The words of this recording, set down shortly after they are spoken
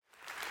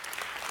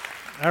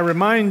I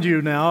remind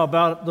you now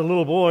about the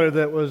little boy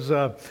that was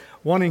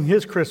wanting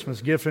his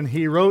Christmas gift, and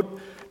he wrote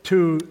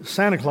to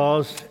Santa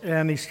Claus,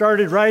 and he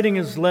started writing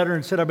his letter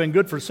and said, "I've been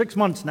good for 6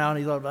 months now," and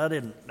he thought, that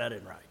didn't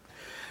right.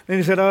 Then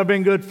he said, "I've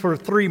been good for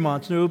 3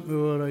 months. Nope,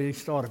 he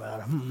thought about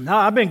it. No,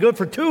 I've been good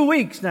for 2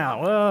 weeks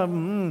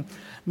now.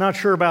 Not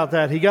sure about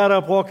that. He got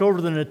up, walked over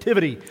to the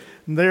Nativity,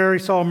 and there he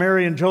saw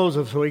Mary and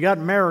Joseph, so he got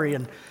Mary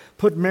and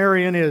put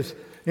Mary in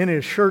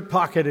his shirt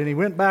pocket, and he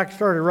went back,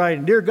 started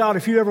writing, "Dear God,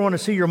 if you ever want to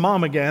see your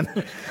mom again."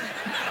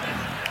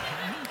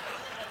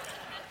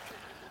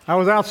 I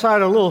was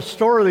outside a little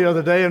store the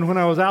other day, and when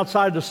I was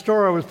outside the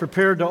store, I was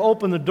prepared to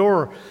open the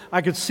door.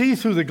 I could see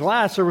through the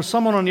glass. There was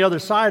someone on the other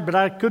side, but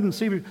I couldn't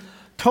see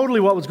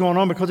totally what was going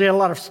on because they had a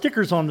lot of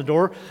stickers on the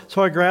door.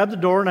 So I grabbed the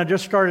door, and I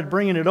just started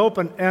bringing it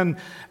open, and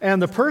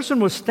the person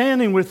was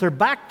standing with their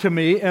back to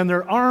me and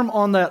their arm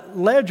on that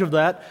ledge of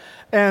that.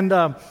 And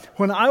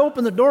when I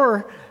opened the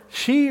door,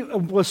 she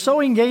was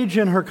so engaged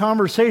in her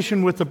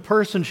conversation with the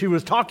person she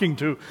was talking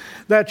to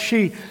that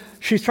she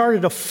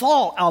started to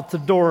fall out the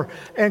door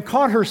and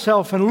caught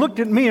herself and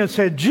looked at me and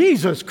said,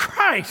 "Jesus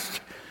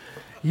Christ,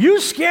 you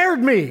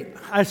scared me."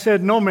 I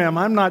said, "No, ma'am,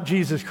 I'm not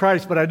Jesus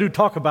Christ, but I do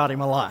talk about him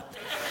a lot."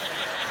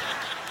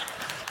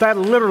 That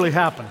literally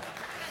happened.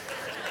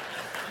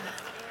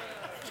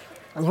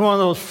 It was one of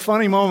those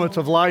funny moments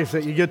of life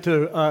that you get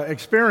to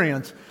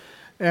experience.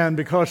 And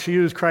because she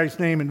used Christ's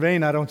name in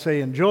vain, I don't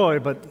say enjoy,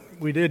 but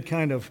we did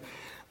kind of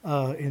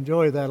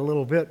enjoy that a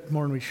little bit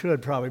more than we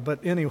should probably. But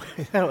anyway,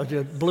 that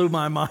just blew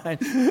my mind.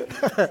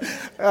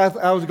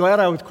 I was glad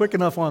I was quick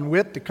enough on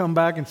wit to come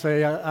back and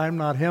say, I'm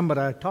not him, but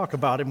I talk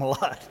about him a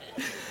lot.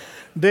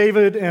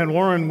 David and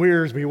Warren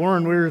Wiersbe.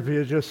 Warren Wiersbe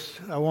is just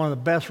one of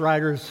the best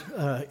writers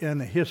in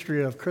the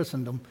history of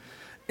Christendom,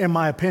 in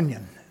my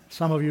opinion.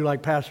 Some of you,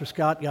 like Pastor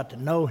Scott, got to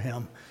know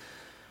him.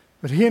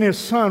 But he and his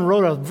son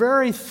wrote a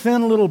very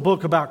thin little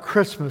book about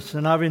Christmas,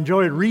 and I've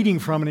enjoyed reading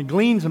from it and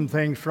gleaned some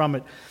things from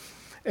it.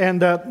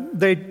 And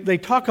they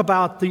talk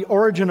about the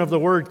origin of the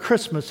word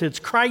Christmas. It's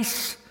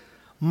Christ's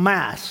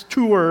Mass,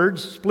 2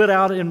 words split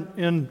out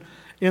in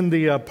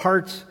the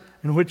parts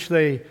in which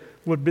they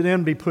would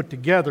then be put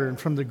together. And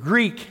from the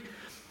Greek,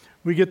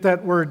 we get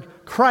that word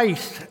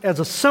Christ as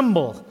a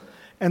symbol,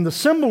 and the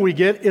symbol we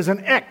get is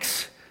an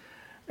X.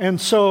 And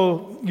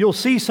so you'll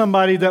see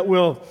somebody that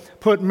will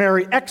put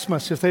Merry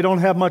Xmas if they don't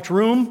have much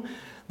room.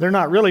 They're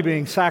not really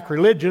being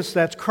sacrilegious.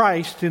 That's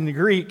Christ in the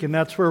Greek, and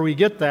that's where we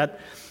get that.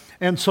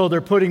 And so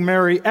they're putting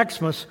Merry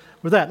Xmas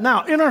with that.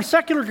 Now, in our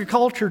secular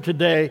culture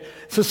today,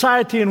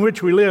 society in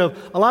which we live,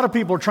 a lot of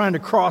people are trying to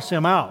cross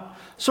him out.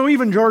 So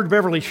even George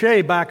Beverly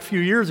Shea back a few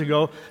years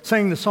ago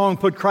sang the song,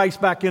 "Put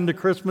Christ Back into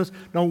Christmas.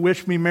 Don't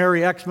wish me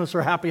Merry Xmas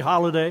or Happy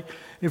Holiday,"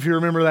 if you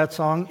remember that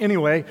song.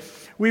 Anyway,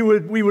 we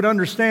would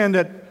understand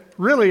that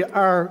really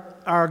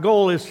our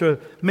goal is to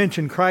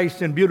mention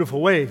Christ in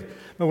beautiful ways.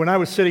 But when I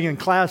was sitting in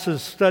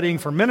classes studying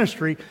for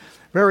ministry,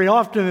 very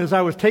often as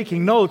I was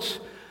taking notes,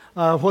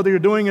 whether you're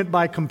doing it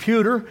by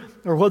computer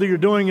or whether you're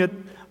doing it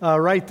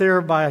right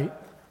there by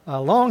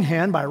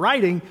longhand, by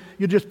writing,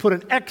 you just put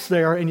an X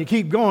there and you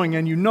keep going,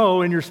 and you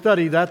know in your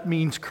study that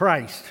means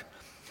Christ.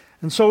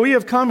 And so we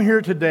have come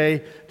here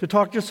today to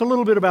talk just a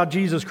little bit about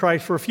Jesus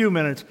Christ for a few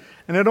minutes,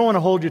 and I don't want to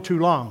hold you too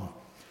long.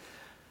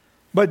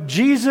 But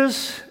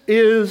Jesus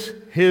is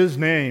his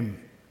name.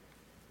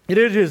 It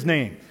is his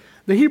name.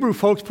 The Hebrew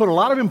folks put a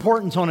lot of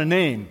importance on a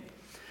name.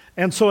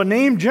 And so a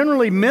name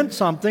generally meant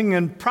something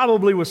and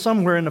probably was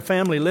somewhere in the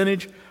family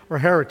lineage or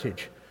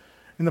heritage.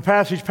 In the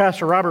passage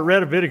Pastor Robert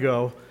read a bit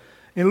ago,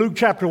 in Luke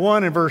chapter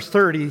 1 and verse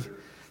 30,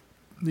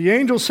 the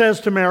angel says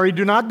to Mary,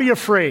 "Do not be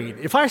afraid.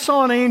 If I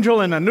saw an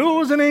angel and I knew it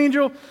was an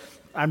angel,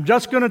 I'm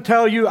just going to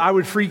tell you I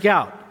would freak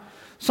out."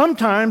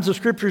 Sometimes the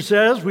scripture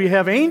says we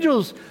have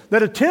angels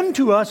that attend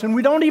to us and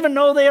we don't even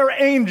know they are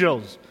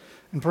angels.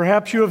 And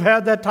perhaps you have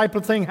had that type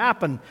of thing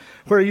happen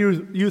where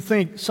you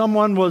think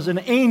someone was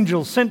an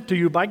angel sent to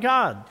you by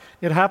God.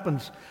 It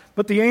happens.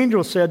 But the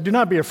angel said, "Do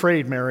not be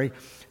afraid, Mary.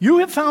 You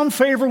have found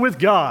favor with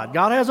God.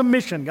 God has a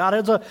mission. God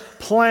has a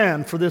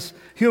plan for this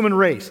human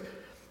race.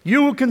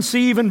 You will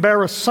conceive and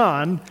bear a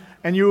son,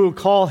 and you will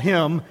call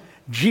him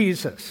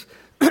Jesus."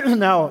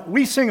 Now,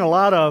 we sing a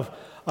lot of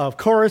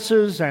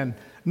choruses and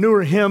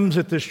newer hymns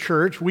at this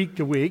church week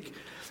to week.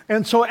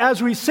 And so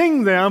as we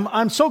sing them,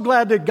 I'm so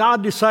glad that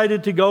God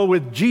decided to go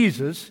with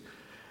Jesus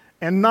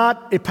and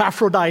not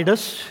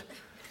Epaphroditus,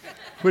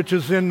 which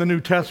is in the New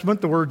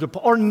Testament, the words of,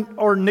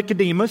 or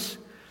Nicodemus,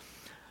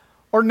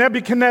 or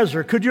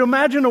Nebuchadnezzar. Could you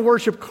imagine a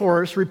worship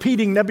chorus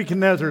repeating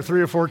Nebuchadnezzar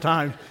 3 or 4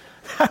 times?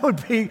 That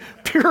would be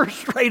pure,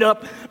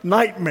 straight-up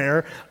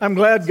nightmare. I'm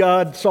glad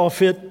God saw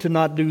fit to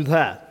not do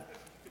that.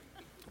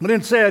 But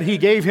instead, he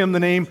gave him the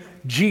name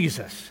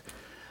Jesus.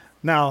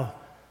 Now,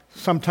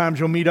 sometimes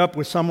you'll meet up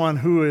with someone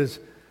who is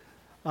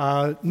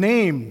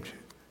named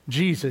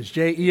Jesus,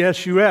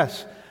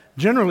 J-E-S-U-S.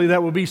 Generally,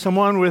 that will be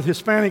someone with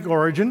Hispanic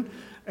origin,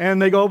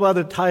 and they go by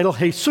the title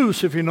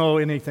Jesus, if you know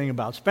anything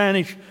about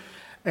Spanish.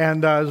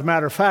 And as a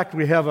matter of fact,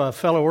 we have a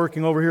fellow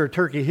working over here at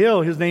Turkey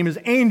Hill. His name is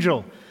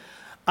Angel.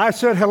 I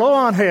said,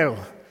 "Hello, Angel."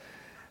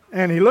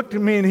 And he looked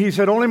at me and he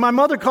said, only my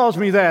mother calls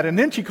me that. And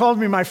then she calls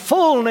me my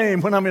full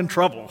name when I'm in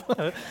trouble.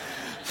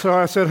 So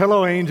I said,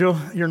 hello, Angel.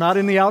 You're not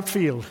in the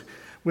outfield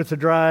with the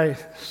dry,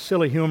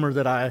 silly humor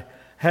that I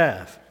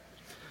have.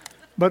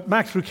 But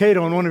Max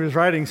Lucado in one of his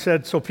writings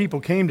said, so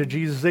people came to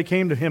Jesus. They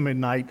came to him at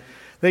night.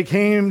 They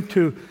came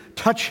to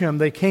touch him.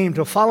 They came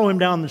to follow him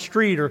down the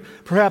street or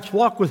perhaps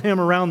walk with him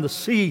around the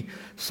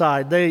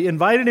seaside. They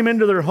invited him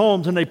into their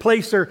homes and they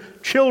placed their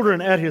children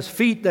at his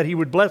feet that he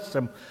would bless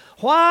them.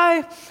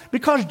 Why?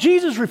 Because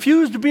Jesus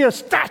refused to be a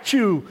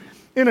statue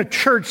in a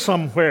church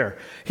somewhere.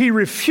 He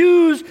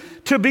refused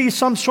to be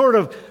some sort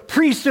of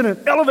priest in an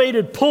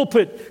elevated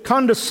pulpit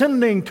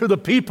condescending to the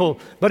people,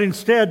 but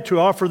instead to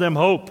offer them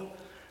hope.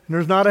 And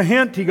there's not a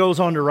hint, he goes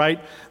on to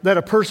write, that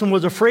a person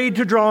was afraid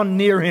to draw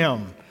near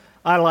him.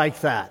 I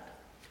like that.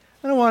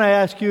 And I want to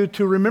ask you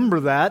to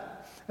remember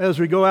that as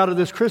we go out of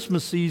this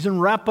Christmas season,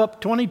 wrap up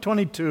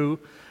 2022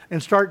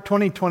 and start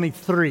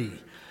 2023.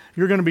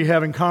 You're going to be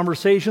having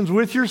conversations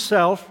with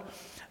yourself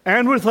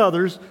and with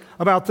others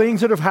about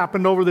things that have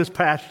happened over this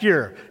past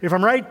year. If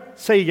I'm right,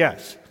 say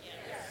yes.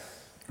 Yes.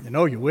 You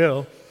know you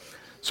will.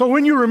 So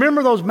when you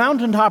remember those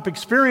mountaintop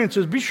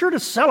experiences, be sure to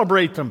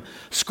celebrate them.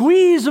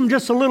 Squeeze them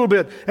just a little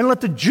bit and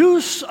let the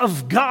juice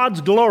of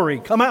God's glory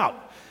come out.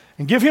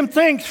 And give him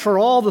thanks for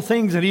all the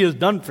things that he has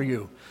done for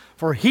you.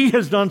 For he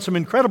has done some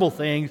incredible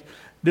things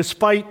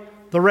despite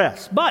the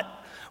rest. But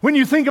when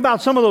you think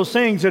about some of those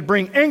things that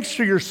bring angst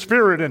to your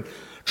spirit and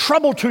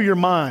trouble to your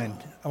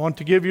mind, I want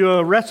to give you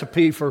a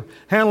recipe for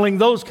handling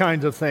those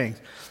kinds of things.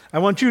 I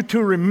want you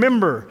to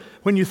remember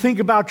when you think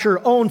about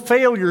your own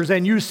failures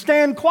and you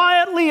stand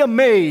quietly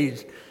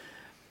amazed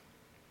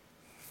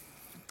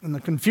in the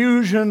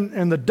confusion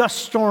and the dust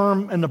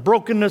storm and the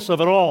brokenness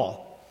of it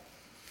all.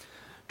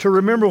 To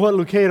remember what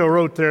Lucado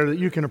wrote there, that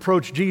you can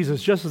approach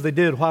Jesus just as they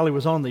did while he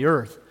was on the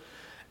earth.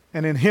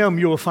 And in him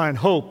you will find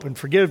hope and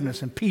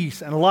forgiveness and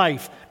peace and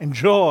life and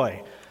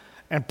joy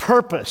and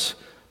purpose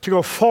to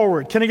go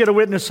forward. Can I get a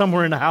witness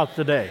somewhere in the house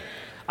today?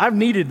 I've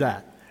needed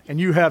that, and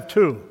you have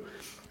too.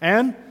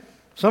 And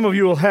some of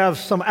you will have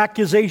some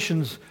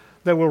accusations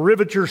that will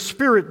rivet your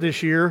spirit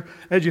this year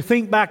as you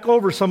think back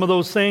over some of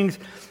those things.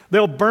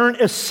 They'll burn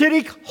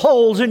acidic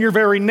holes in your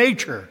very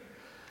nature.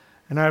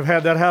 And I've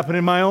had that happen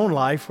in my own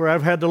life where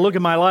I've had to look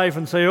at my life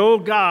and say, oh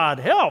God,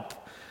 help.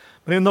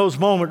 But in those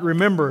moments,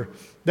 remember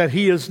that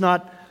he is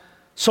not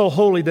so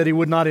holy that he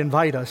would not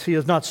invite us. He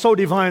is not so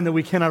divine that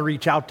we cannot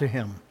reach out to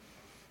him.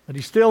 But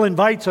he still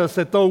invites us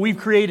that though we've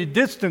created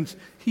distance,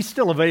 he's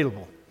still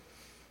available.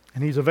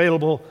 And he's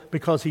available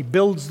because he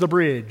builds the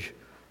bridge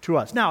to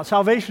us. Now,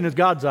 salvation is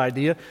God's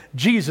idea.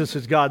 Jesus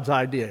is God's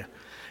idea.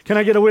 Can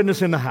I get a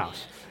witness in the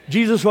house?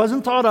 Jesus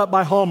wasn't thought up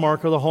by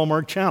Hallmark or the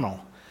Hallmark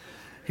Channel.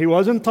 He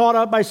wasn't thought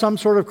up by some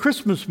sort of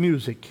Christmas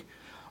music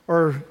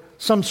or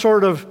some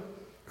sort of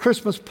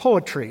Christmas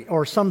poetry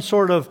or some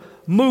sort of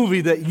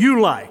movie that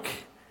you like.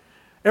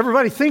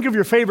 Everybody think of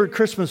your favorite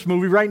Christmas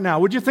movie right now.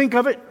 Would you think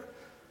of it?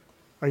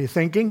 Are you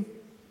thinking?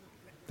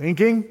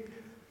 Thinking?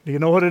 Do you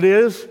know what it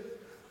is?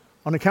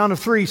 On the count of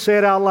 3, say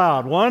it out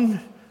loud. 1,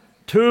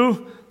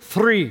 2,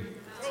 3.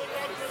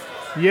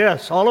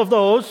 Yes, all of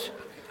those.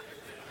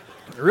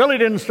 It really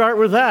didn't start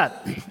with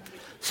that.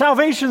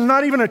 Salvation is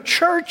not even a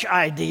church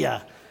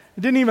idea.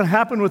 It didn't even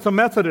happen with the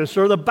Methodists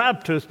or the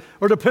Baptists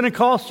or the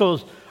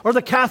Pentecostals or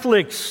the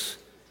Catholics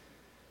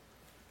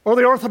or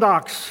the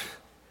Orthodox.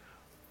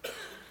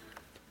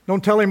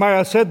 Don't tell anybody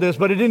I said this,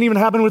 but it didn't even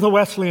happen with the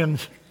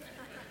Wesleyans.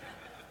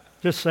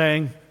 Just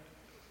saying.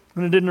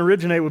 And it didn't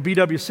originate with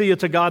BWC.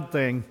 It's a God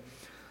thing.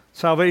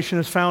 Salvation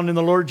is found in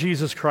the Lord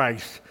Jesus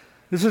Christ.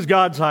 This is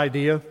God's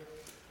idea.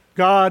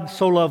 God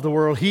so loved the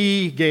world,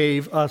 he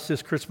gave us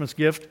this Christmas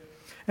gift.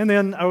 And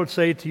then I would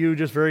say to you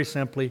just very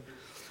simply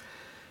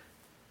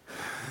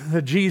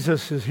that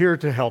Jesus is here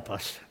to help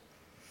us.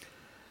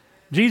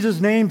 Jesus'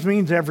 name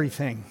means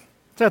everything.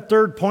 It's that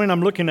third point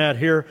I'm looking at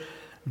here.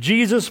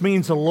 Jesus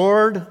means the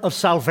Lord of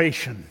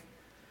salvation.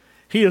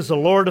 He is the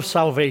Lord of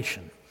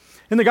salvation.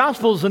 In the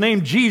Gospels, the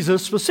name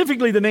Jesus,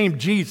 specifically the name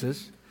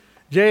Jesus,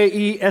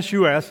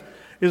 J-E-S-U-S,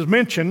 is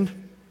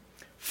mentioned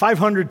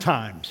 500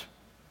 times.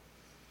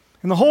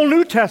 In the whole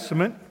New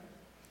Testament,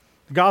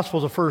 the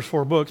Gospels, the first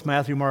 4 books,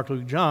 Matthew, Mark,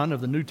 Luke, John,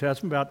 of the New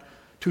Testament, about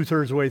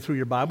 2/3 of the way through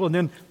your Bible. And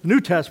then the New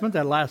Testament,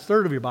 that last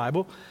third of your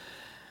Bible,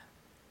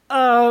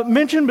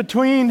 mentioned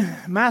between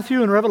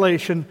Matthew and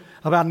Revelation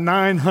about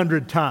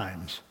 900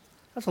 times.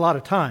 That's a lot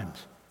of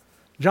times.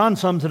 John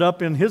sums it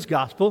up in his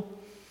Gospel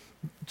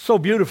so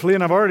beautifully,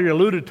 and I've already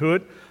alluded to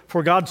it.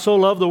 For God so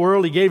loved the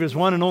world, he gave his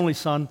one and only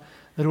Son,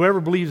 that whoever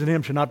believes in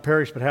him should not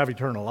perish but have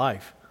eternal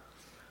life.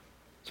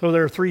 So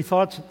there are 3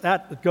 thoughts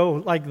that go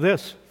like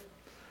this.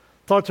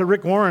 Thoughts that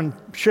Rick Warren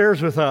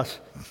shares with us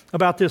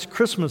about this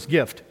Christmas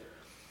gift.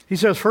 He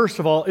says, first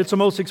of all, it's the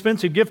most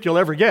expensive gift you'll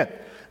ever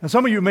get. And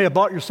some of you may have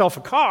bought yourself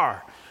a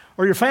car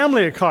or your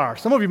family a car.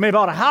 Some of you may have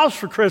bought a house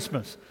for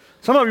Christmas.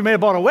 Some of you may have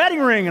bought a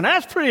wedding ring, and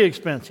that's pretty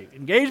expensive.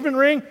 Engagement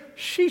ring,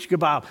 sheesh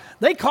kebab.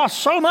 They cost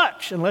so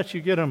much unless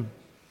you get them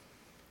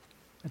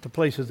at the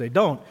places they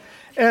don't.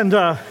 And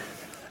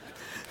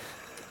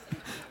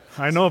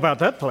I know about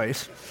that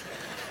place.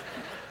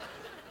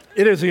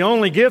 It is the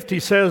only gift, he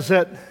says,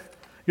 that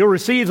you'll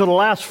receive that'll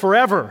last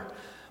forever.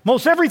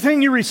 Most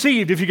everything you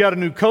received, if you got a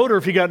new coat or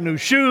if you got new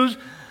shoes,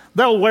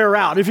 they'll wear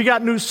out. If you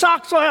got new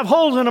socks, they'll have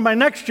holes in them by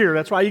next year.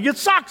 That's why you get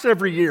socks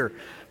every year,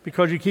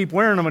 because you keep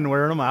wearing them and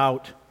wearing them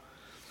out.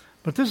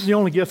 But this is the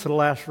only gift that'll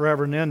last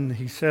forever. And then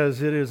he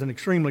says it is an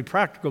extremely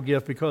practical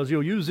gift, because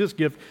you'll use this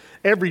gift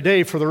every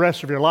day for the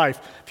rest of your life.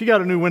 If you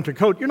got a new winter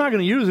coat, you're not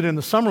going to use it in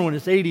the summer when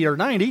it's 80 or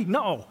 90.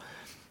 No.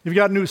 If you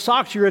got new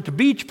socks, you're at the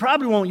beach, you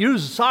probably won't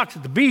use the socks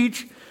at the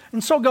beach.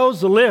 And so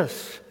goes the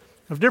list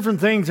of different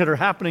things that are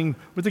happening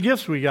with the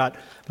gifts we got.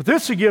 But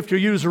this is a gift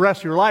you'll use the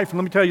rest of your life. And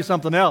let me tell you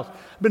something else.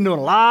 I've been doing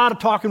a lot of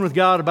talking with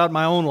God about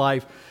my own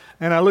life.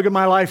 And I look at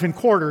my life in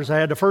quarters. I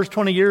had the first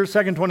 20 years,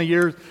 second 20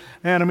 years,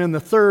 and I'm in the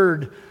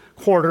third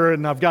quarter,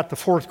 and I've got the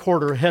fourth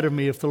quarter ahead of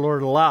me if the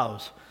Lord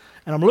allows.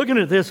 And I'm looking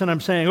at this and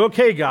I'm saying,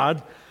 okay,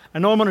 God, I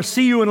know I'm going to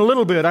see you in a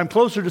little bit. I'm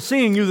closer to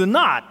seeing you than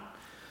not.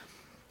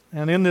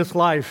 And in this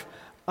life,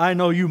 I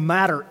know you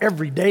matter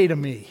every day to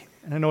me,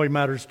 and I know he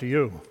matters to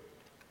you.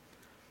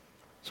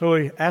 So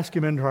we ask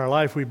him into our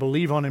life. We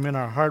believe on him in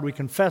our heart. We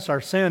confess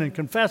our sin and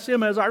confess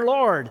him as our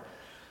Lord.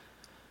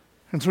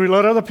 And so we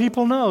let other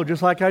people know,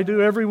 just like I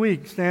do every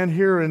week, stand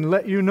here and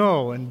let you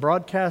know and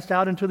broadcast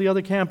out into the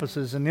other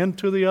campuses and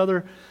into the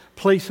other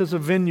places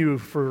of venue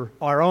for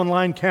our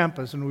online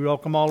campus, and we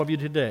welcome all of you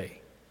today.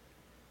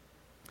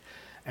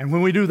 And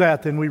when we do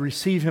that, then we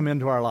receive him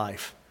into our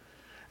life.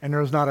 And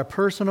there is not a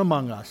person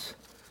among us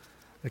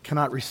that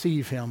cannot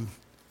receive him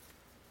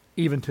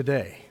even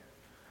today.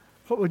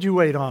 What would you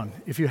wait on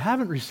if you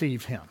haven't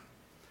received him?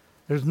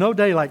 There's no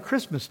day like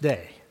Christmas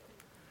Day.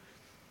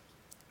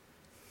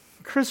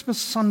 Christmas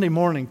Sunday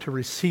morning to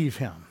receive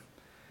him.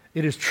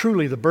 It is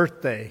truly the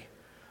birthday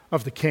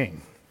of the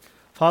King.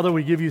 Father,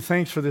 we give you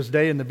thanks for this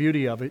day and the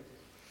beauty of it,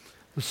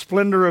 the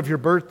splendor of your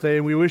birthday,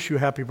 and we wish you a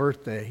happy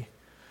birthday.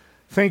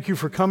 Thank you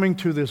for coming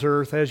to this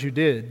earth as you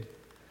did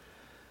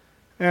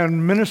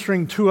and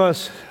ministering to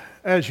us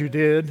as you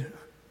did,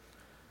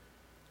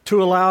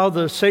 to allow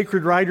the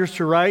sacred writers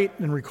to write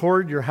and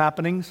record your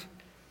happenings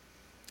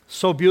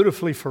so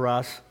beautifully for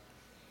us,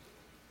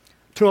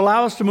 to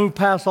allow us to move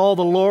past all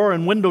the lore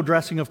and window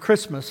dressing of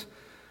Christmas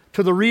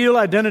to the real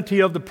identity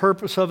of the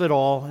purpose of it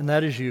all, and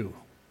that is you.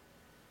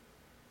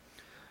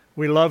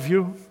 We love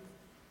you.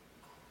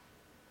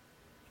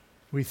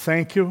 We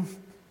thank you.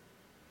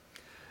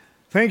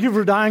 Thank you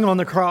for dying on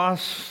the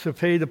cross to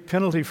pay the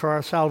penalty for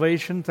our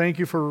salvation. Thank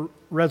you for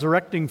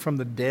resurrecting from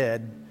the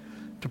dead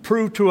to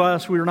prove to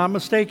us we are not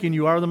mistaken.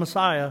 You are the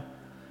Messiah.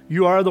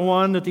 You are the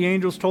one that the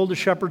angels told the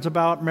shepherds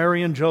about,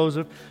 Mary and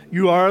Joseph.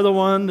 You are the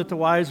one that the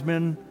wise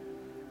men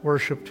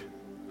worshipped.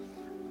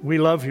 We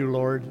love you,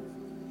 Lord.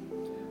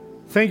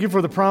 Thank you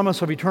for the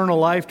promise of eternal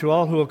life to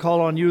all who will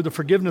call on you, the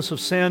forgiveness of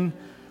sin,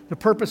 the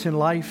purpose in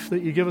life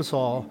that you give us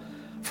all.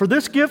 For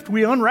this gift,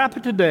 we unwrap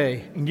it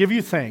today and give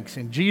you thanks.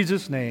 In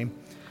Jesus' name,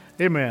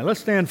 amen.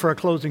 Let's stand for our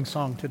closing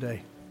song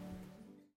today.